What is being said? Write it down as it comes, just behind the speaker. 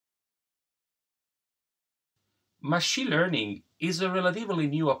Machine learning is a relatively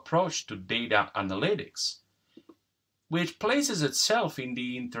new approach to data analytics, which places itself in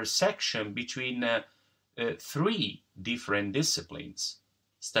the intersection between three different disciplines: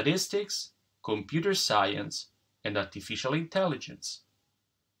 statistics, computer science, and artificial intelligence.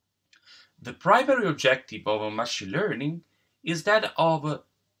 The primary objective of machine learning is that of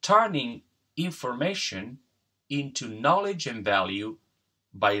turning information into knowledge and value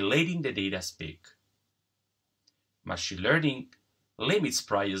by letting the data speak. Machine learning limits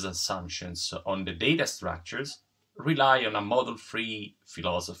prior assumptions on the data structures, rely on a model-free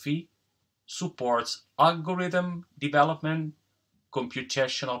philosophy, supports algorithm development,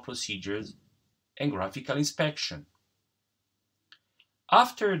 computational procedures, and graphical inspection.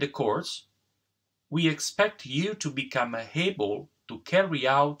 After the course, we expect you to become able to carry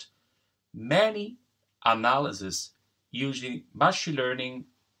out many analyses using machine learning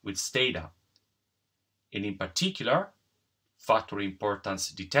with Stata, and in particular, factor importance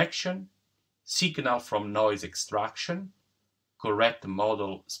detection, signal from noise extraction, correct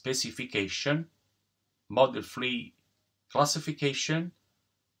model specification, model-free classification,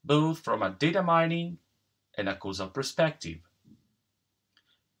 both from a data mining and a causal perspective.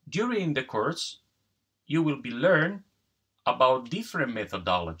 During the course, you will be learn about different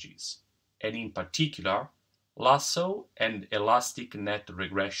methodologies, and in particular, lasso and elastic net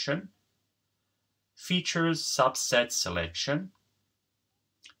regression, features subset selection,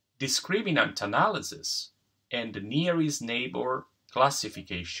 discriminant analysis, and nearest neighbor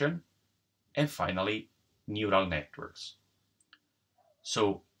classification, and finally, neural networks.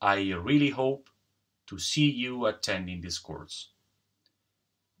 So I really hope to see you attending this course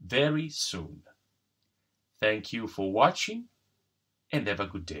very soon. Thank you for watching and have a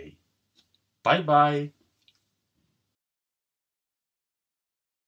good day. Bye bye.